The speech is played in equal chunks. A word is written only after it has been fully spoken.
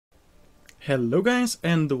Hello guys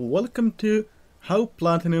and welcome to How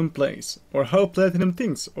Platinum Plays, or How Platinum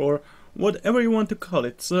Thinks, or whatever you want to call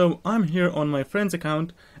it. So I'm here on my friend's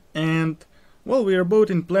account and, well, we are both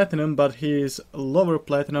in Platinum, but he is lower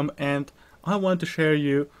Platinum, and I want to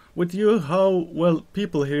share with you how well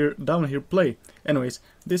people here down here play. Anyways,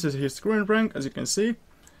 this is his current rank, as you can see,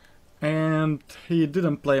 and he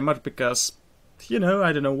didn't play much because, I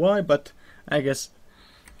don't know why, but I guess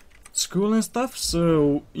school and stuff,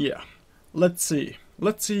 so yeah. Let's see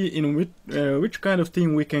in which kind of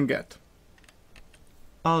team we can get.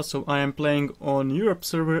 Also, I am playing on Europe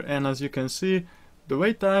server, and as you can see, the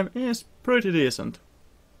wait time is pretty decent.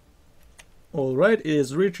 Alright, it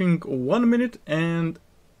is reaching 1 minute, and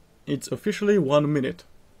it's officially 1 minute.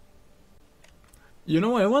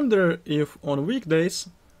 I wonder if on weekdays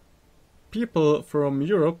people from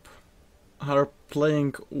Europe are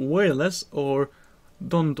playing way less or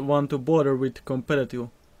don't want to bother with competitive.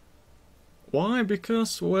 Why?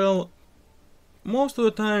 Because, well, most of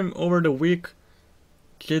the time over the week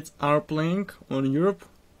kids are playing on Europe,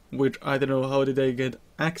 which I don't know how did they get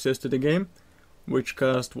access to the game, which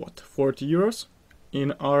cost, what, 40 euros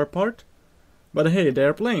in our part? But hey,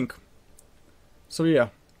 they're playing. So yeah,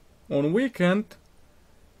 on weekend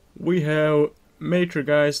we have major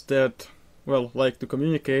guys that, well, like to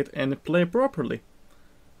communicate and play properly.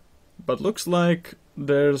 But looks like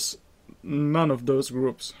there's none of those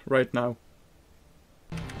groups right now.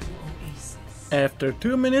 After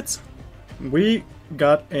 2 minutes, we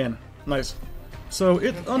got in. Nice. So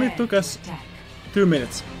it only took us 2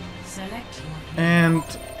 minutes. And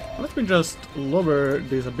let me just lower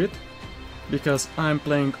this a bit, because I'm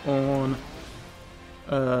playing on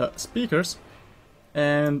speakers,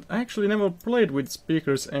 and I actually never played with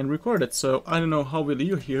speakers and recorded, so I don't know how will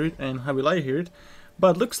you hear it and how will I hear it.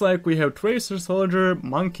 But looks like we have Tracer, Soldier,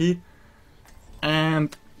 Monkey,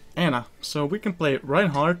 and Anna, so we can play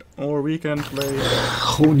Reinhardt or we can play...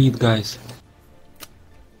 Who need guys?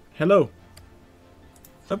 Hello.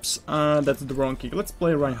 Oops, that's the wrong key. Let's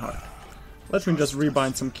play Reinhardt. Let me just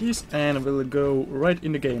rebind some keys and we'll go right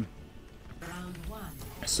in the game.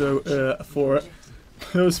 So, for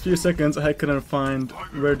those few seconds I couldn't find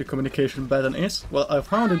where the communication button is. Well, I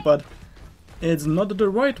found it, but it's not the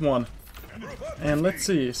right one. And let's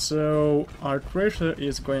see, so our Tracer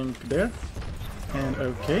is going there. And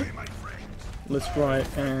okay, let's try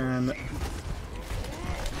and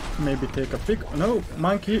maybe take a pick. No,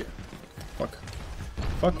 Monkey.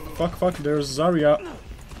 Fuck, there's Zarya.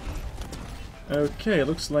 Okay,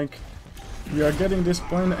 looks like we are getting this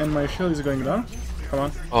point and my shield is going down. Come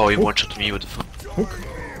on. Oh, he one-shot me with the phone. Hook.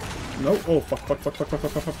 No, oh, fuck.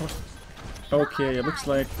 Okay, looks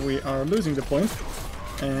like we are losing the point.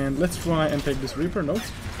 And let's try and take this Reaper. No.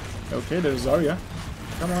 Okay, there's Zarya.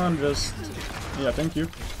 Come on, just... Yeah, thank you.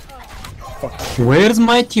 Fuck. Where's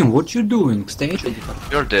my team? What you doing? Stay.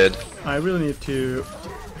 You're dead. I really need to...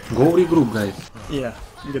 Go regroup, guys. Yeah,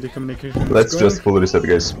 get the communication. Let's just full reset,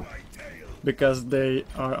 guys. Because they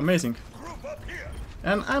are amazing.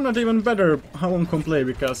 And I'm not even better how one can play,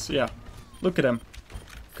 because, yeah, look at them.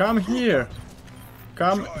 Come here.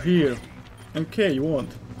 Come here. Okay, you won't.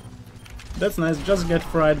 That's nice, just get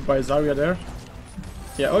fried by Zarya there.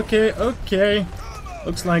 Yeah, okay.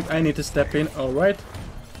 Looks like I need to step in, alright.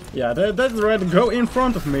 Yeah, that's right, go in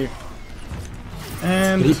front of me.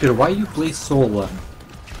 And... Reaper, why you play solo?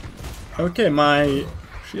 Okay, my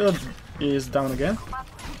shield is down again.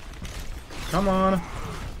 Come on.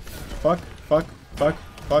 Fuck.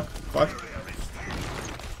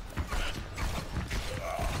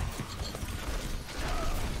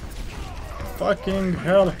 Fucking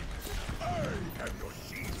hell.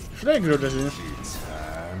 Should I grow this in?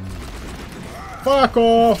 Fuck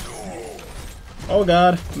off! Oh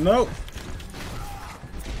god, no!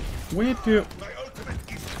 We need to...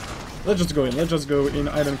 Let's just go in,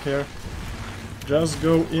 I don't care. Just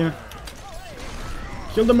go in.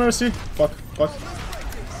 Kill the Mercy! Fuck.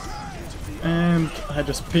 And I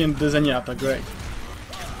just pinned the Zenyatta, great.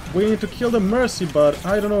 We need to kill the Mercy, but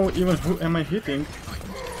I don't know even who am I hitting.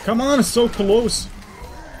 Come on, so close!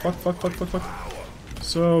 Fuck.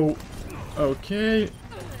 So, okay.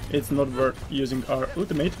 It's not worth using our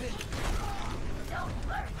ultimate.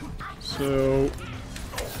 So...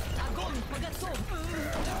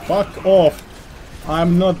 Fuck off!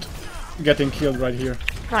 I'm not getting killed right here.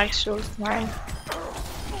 Nice, so mine.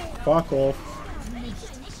 Fuck off.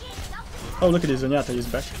 Oh, look at this, Zenyatta is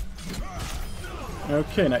back.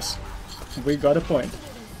 Okay, nice. We got a point.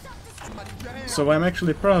 So I'm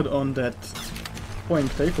actually proud on that point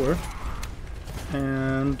takeover.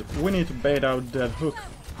 And we need to bait out that hook.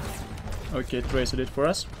 Okay, Tracer did for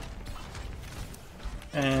us.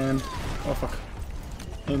 And oh fuck.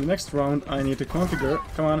 In the next round I need to configure.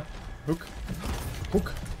 Come on. Hook.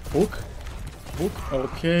 Hook. Hook. Hook.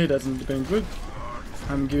 Okay, that's not going good.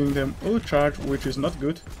 I'm giving them ult charge, which is not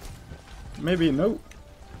good. Maybe no.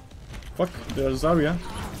 Fuck, there's Zarya.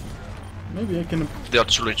 Maybe I can. They are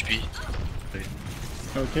 2 HP.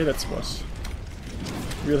 Okay, that's worse.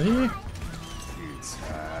 Will he?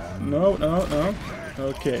 No, no, no.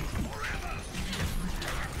 Okay.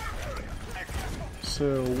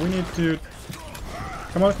 So we need to.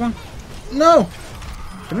 Come on, come on. No!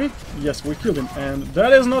 Can we? Yes, we killed him. And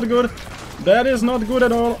that is not good. That is not good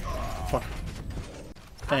at all. Fuck.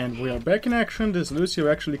 And we are back in action. This Lucio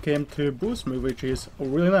actually came to boost me, which is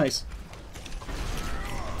really nice.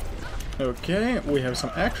 Okay, we have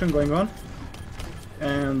some action going on.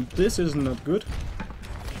 And this is not good.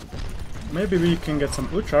 Maybe we can get some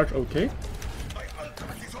ult charge. Okay.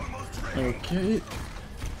 Okay.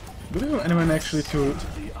 Do we have anyone actually to...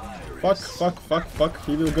 Fuck, fuck, fuck, fuck.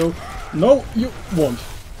 He will go... No, you won't.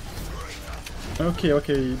 Okay,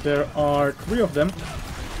 okay. There are 3 of them.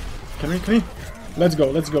 Can we? Let's go,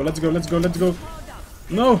 let's go, let's go, let's go, let's go.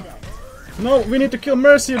 No! No, we need to kill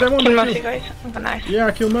Mercy. They won't Kill let Mercy, you. guys. Nice.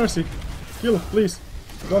 Yeah, kill Mercy. Kill, please.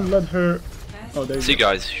 Don't let her... Oh, there you See go.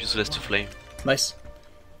 guys, useless to flame. Nice.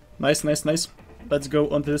 Nice, nice, nice. Let's go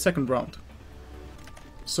on to the second round.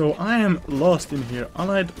 So I am lost in here.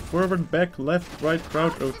 Allied, forward, back, left, right,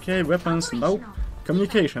 crouch, okay, weapons, no.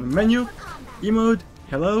 Communication, menu, emote,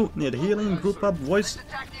 hello, need healing, group up, voice.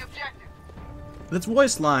 That's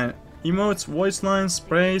voice line. Emotes, voice line,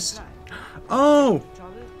 sprays. Oh!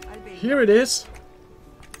 Here it is.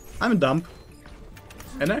 I'm dumb.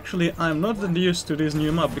 And actually, I'm not that used to this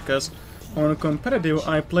new map because on competitive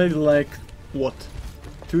I played like, what,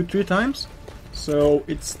 2-3 times? So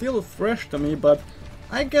it's still fresh to me, but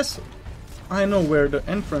I guess I know where the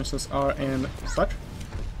entrances are and such.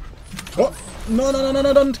 Oh! No, no, no, no,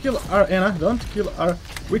 no, don't kill our Anna, don't kill our...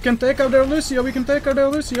 We can take out their Lucio, we can take out their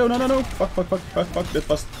Lucio, no, no, no, fuck, fuck, fuck, fuck, fuck, that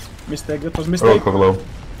was mistake, that was mistake. Hello.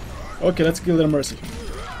 Okay, let's kill their Mercy.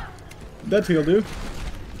 That will do.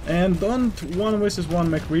 And don't 1 versus 1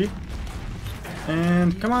 McCree.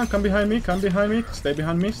 And come on, come behind me, stay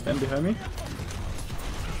behind me, stand behind me.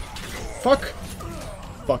 Fuck!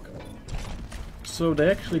 Fuck. So they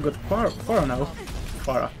actually got Farah now.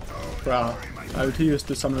 Farah. I will use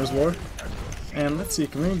the Summoner's War. And let's see,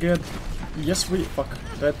 can we get... Yes, we... Fuck.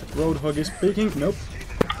 That Roadhog is peeking. Nope.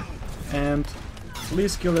 And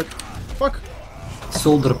please kill it. Fuck!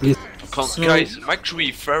 Soldier, please. So- Guys, Mike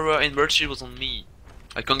 3, Farah and Mercy was on me.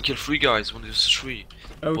 I can't kill 3 guys when there's 3.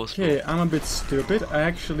 Okay, I'm a bit stupid. I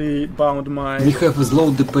actually bound my... We have a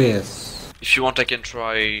slow DPS. If you want, I can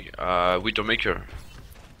try Widowmaker.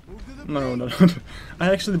 No, no, no.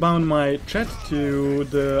 I actually bound my chat to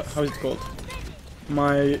the... How is it called?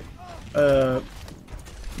 My...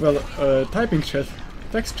 typing chat.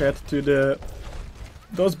 Text chat to the...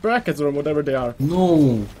 Those brackets or whatever they are.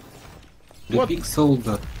 No. The What? big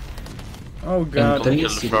soldier. Oh god. Don't kill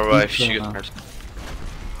Tracy, Farah if the she big, gets hurt.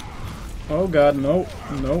 Oh god, no.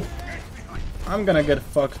 No. I'm gonna get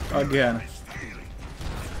fucked again.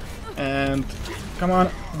 And... Come on,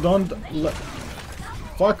 don't let...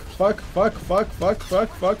 Fuck, fuck, fuck, fuck, fuck, fuck,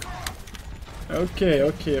 fuck. Okay,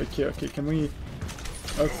 okay, okay, okay, can we...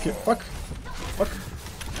 Okay, fuck. Fuck.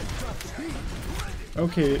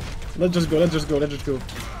 Okay, let's just go, let's just go, let's just go.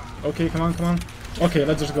 Okay, come on, come on. Okay,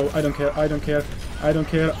 let's just go. I don't care, I don't care, I don't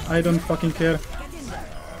care, I don't fucking care.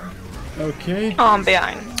 Okay, Oh, I'm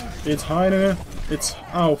behind. it's Heine. It's...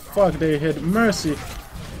 Oh, fuck, they hit Mercy.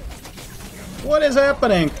 What is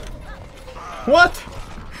happening? What?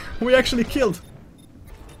 We actually killed.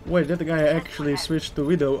 Wait, that guy actually switched to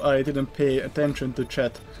Widow. I didn't pay attention to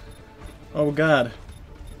chat. Oh god.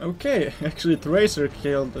 Okay, actually Tracer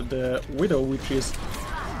killed the Widow, which is...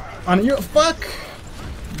 Fuck!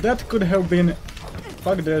 That could have been...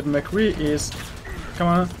 Fuck, that McCree is... Come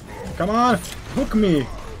on. Come on! Hook me!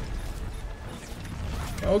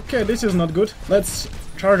 Okay, this is not good. Let's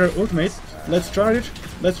charge our ultimate. Let's charge it.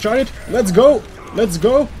 Let's charge it. Let's go! Let's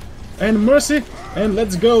go! And Mercy! And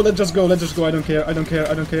let's go! Let's just go! Let's just go! I don't care! I don't care!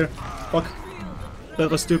 I don't care! Fuck! That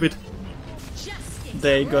was stupid.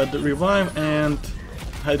 They got the revive and...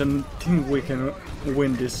 I don't think we can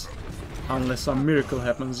win this unless some miracle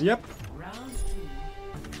happens. Yep.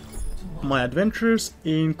 My adventures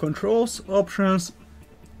in controls options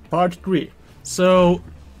part 3. So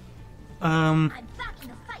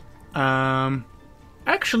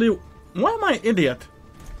actually, why am I idiot?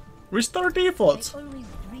 Restore defaults.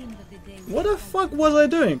 What the fuck was I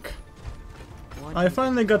doing? I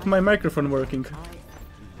finally got my microphone working.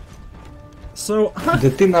 So Да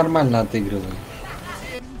ты нормально отыгрывай.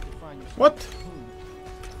 What?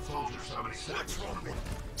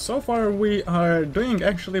 So far we are doing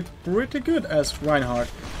actually pretty good as Reinhardt.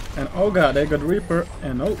 And oh god, I got Reaper,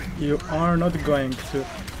 and no, you are not going to...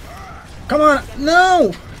 Come on!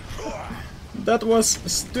 No! That was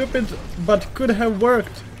stupid, but could have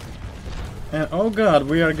worked. And oh god,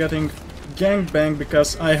 we are getting gangbanged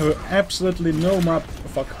because I have absolutely no map...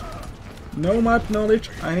 Fuck. No map knowledge.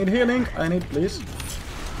 I need healing. I need, please.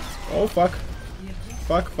 Oh fuck.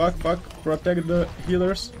 Fuck, fuck, fuck. Protect the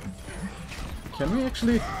healers. Can we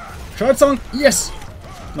actually... Shard song? Yes!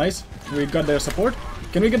 Nice. We got their support.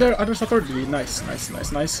 Can we get their other support? Yeah, nice, nice,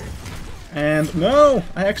 nice, nice. And no!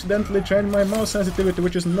 I accidentally changed my mouse sensitivity,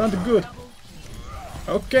 which is not good.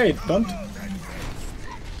 Okay, don't.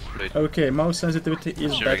 Okay, mouse sensitivity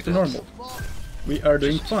is back to normal. We are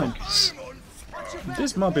doing fine.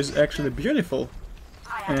 This map is actually beautiful.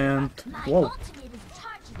 And whoa.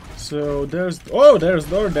 So there's... Oh, there's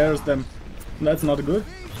door, there's them. That's not good.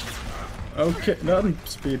 Okay, don't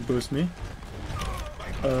speed boost me.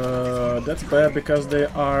 That's bad because they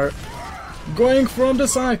are going from the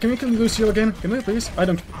side. Can we kill Lucio again? Can we please? I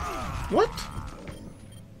don't... What?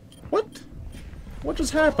 What? What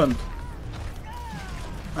just happened?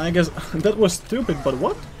 I guess that was stupid, but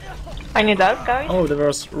what? I need that, guys. Oh, there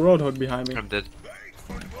was Roadhog behind me. I'm dead.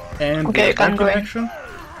 And okay, you can go in. action.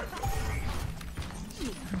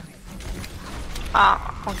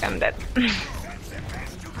 Ah, okay, I'm dead.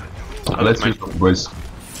 Let's use boys.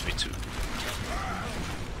 Me too.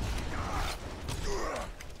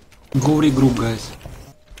 Go regroup, guys.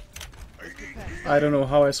 I don't know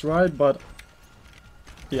how I survived, but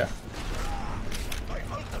yeah.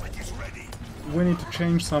 We need to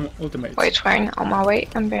change some ultimates. Wait, fine, on my way,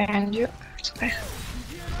 I'm behind you. It's okay.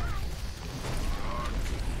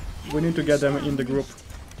 We need to get them in the group.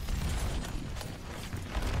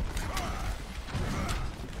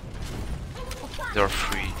 There are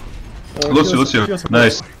three. Or Lucio, kill some-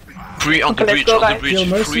 nice. Three on the Okay, let's bridge, go, on the guys. bridge. Kill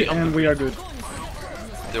Mercy Three on and the we are good.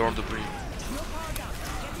 They're on the bridge.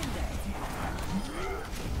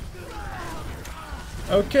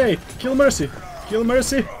 Okay, kill Mercy. Kill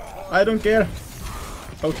Mercy. I don't care.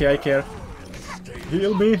 Okay, I care.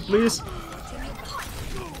 Heal me, please.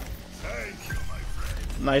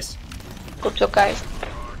 Nice. Good job, guys.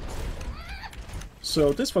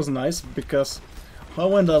 So this was nice because I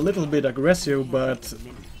went a little bit aggressive, but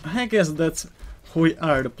I guess that's who we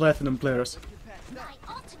are, the platinum players.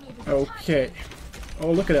 Okay.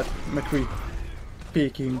 Oh, look at that, McCree.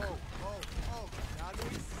 Peeking.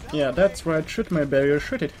 Yeah, that's right, shoot my barrier,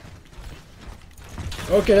 shoot it.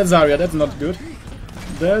 Okay, that's Zarya, that's not good.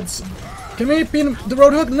 That's... Can we pin the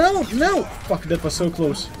Roadhog? No, no! Fuck, that was so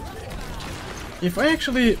close. If I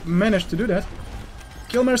actually managed to do that...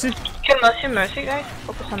 Kill Mercy. Kill Mercy, Mercy, guys.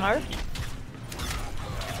 Focus on her.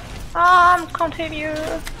 Continue.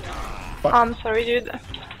 Fuck. I'm sorry, dude.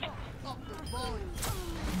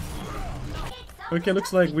 Okay,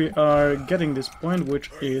 looks like we are getting this point,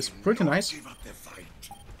 which is pretty nice.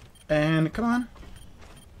 And come on.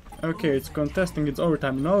 Okay, it's contesting its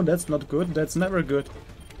overtime. No, that's not good. That's never good.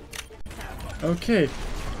 Okay.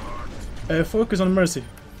 Focus on Mercy.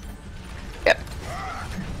 Yep.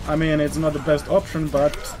 I mean, it's not the best option,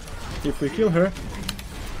 but if we kill her...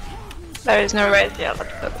 There is no race, yeah,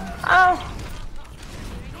 let's go. Oh!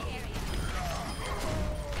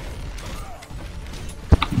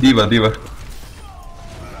 Diva.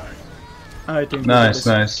 I think... Nice,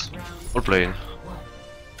 nice. We're playing.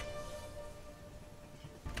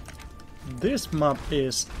 This map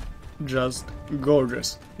is just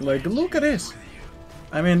gorgeous. Like, look at this!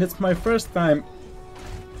 I mean, it's my first time...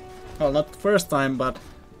 Well, not first time, but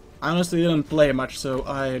I honestly didn't play much, so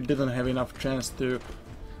I didn't have enough chance to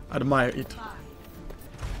admire it.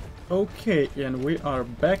 Okay, and we are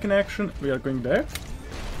back in action. We are going there.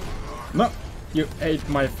 No, you ate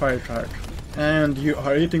my fire charge. And you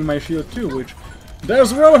are eating my shield too, which...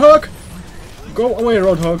 There's Roadhog! Go away,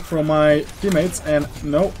 Roadhog, from my teammates, and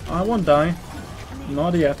no, I won't die.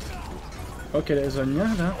 Not yet. Okay, there's a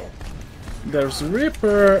Nyada. There's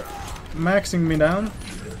Reaper maxing me down.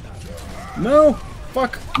 No!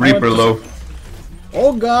 Fuck! Reaper low.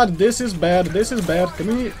 Oh god, this is bad, this is bad. Can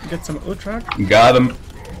we get some ultra? Got him.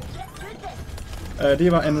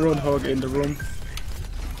 Diva and Roadhog in the room.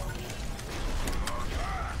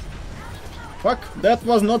 Fuck, that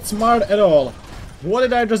was not smart at all. What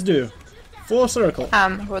did I just do? Full circle.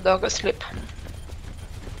 We're dog asleep.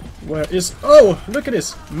 Where is... Oh, look at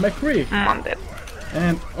this! McCree! I'm dead.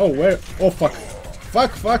 And... Oh, where... Oh, fuck.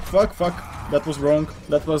 Fuck. That was wrong.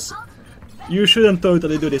 That was... You shouldn't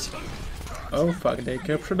totally do this. Oh, fuck. They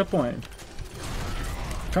captured the point.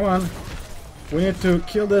 Come on. We need to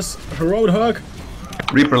kill this Roadhog.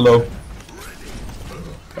 Reaper low.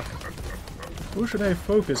 Who should I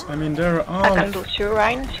focus? I mean, there I are... can do 2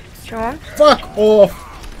 rounds if you want. Fuck off!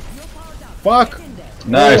 Fuck!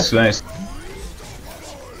 Nice, off. nice.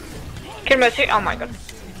 Kill Mercy. Oh my god.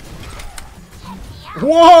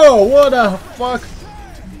 Whoa! What the fuck?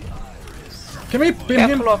 Can we pin him?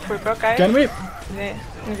 Careful of Reaper, guys. Can we?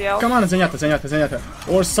 In the elf. Come on, Zenyatta.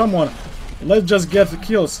 Or someone. Let's just get the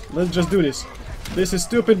kills. Let's just do this. This is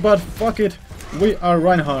stupid, but fuck it. We are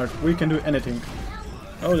Reinhardt. We can do anything.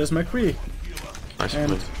 Oh, there's McCree. Nice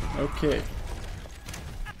And play. okay.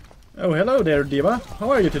 Oh, hello there, Diva. How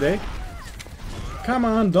are you today? Come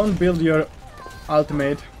on, don't build your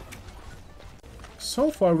ultimate.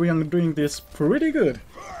 So far, we are doing this pretty good,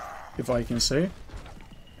 if I can say.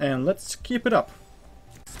 And let's keep it up.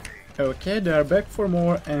 Okay, they are back for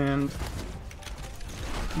more, and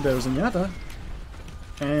there's Zenyatta.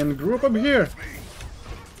 And group up here.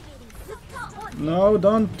 No,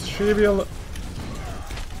 don't. She will.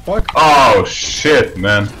 Fuck. Oh shit,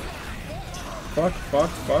 man. Fuck.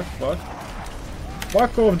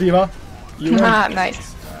 Fuck off, Diva. You Ah, want...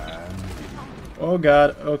 nice. Oh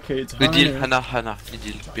god, okay, it's Good deal, Hana. Hana. Good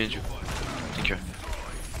deal. Behind you. Thank you.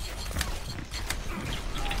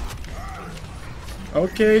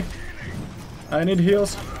 Okay. I need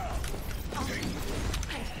heals.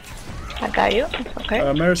 I got you. It's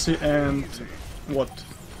okay. Mercy and... what?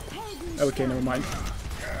 Okay, never mind.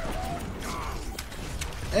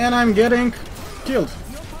 And I'm getting killed.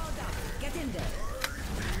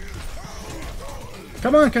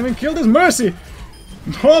 Come on, can we kill this Mercy?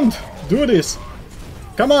 Don't do this.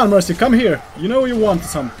 Come on, Mercy, come here. You know you want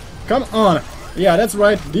some. Come on. Yeah, that's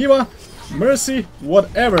right. Diva, Mercy,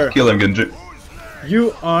 whatever. Kill him, Genji.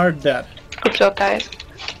 You are dead. Good job, guys.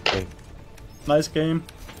 Nice game.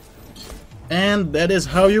 And that is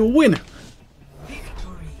how you win.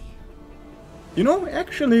 You know,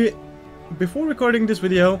 actually, before recording this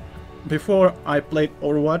video, before I played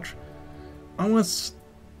Overwatch, I was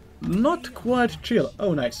not quite chill.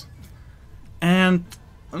 Oh, nice. And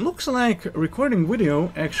it looks like recording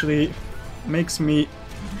video actually makes me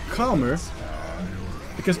calmer,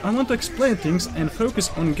 because I want to explain things and focus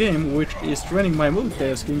on game, which is training my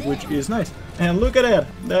multitasking, which is nice. And look at that,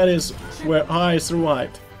 that is where I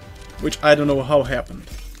survived, which I don't know how happened.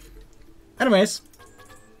 Anyways,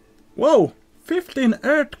 whoa, 15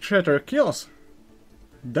 Earth Shatter kills.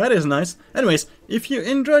 That is nice. Anyways, if you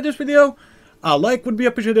enjoyed this video, a like would be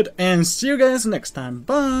appreciated, and see you guys next time.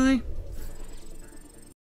 Bye!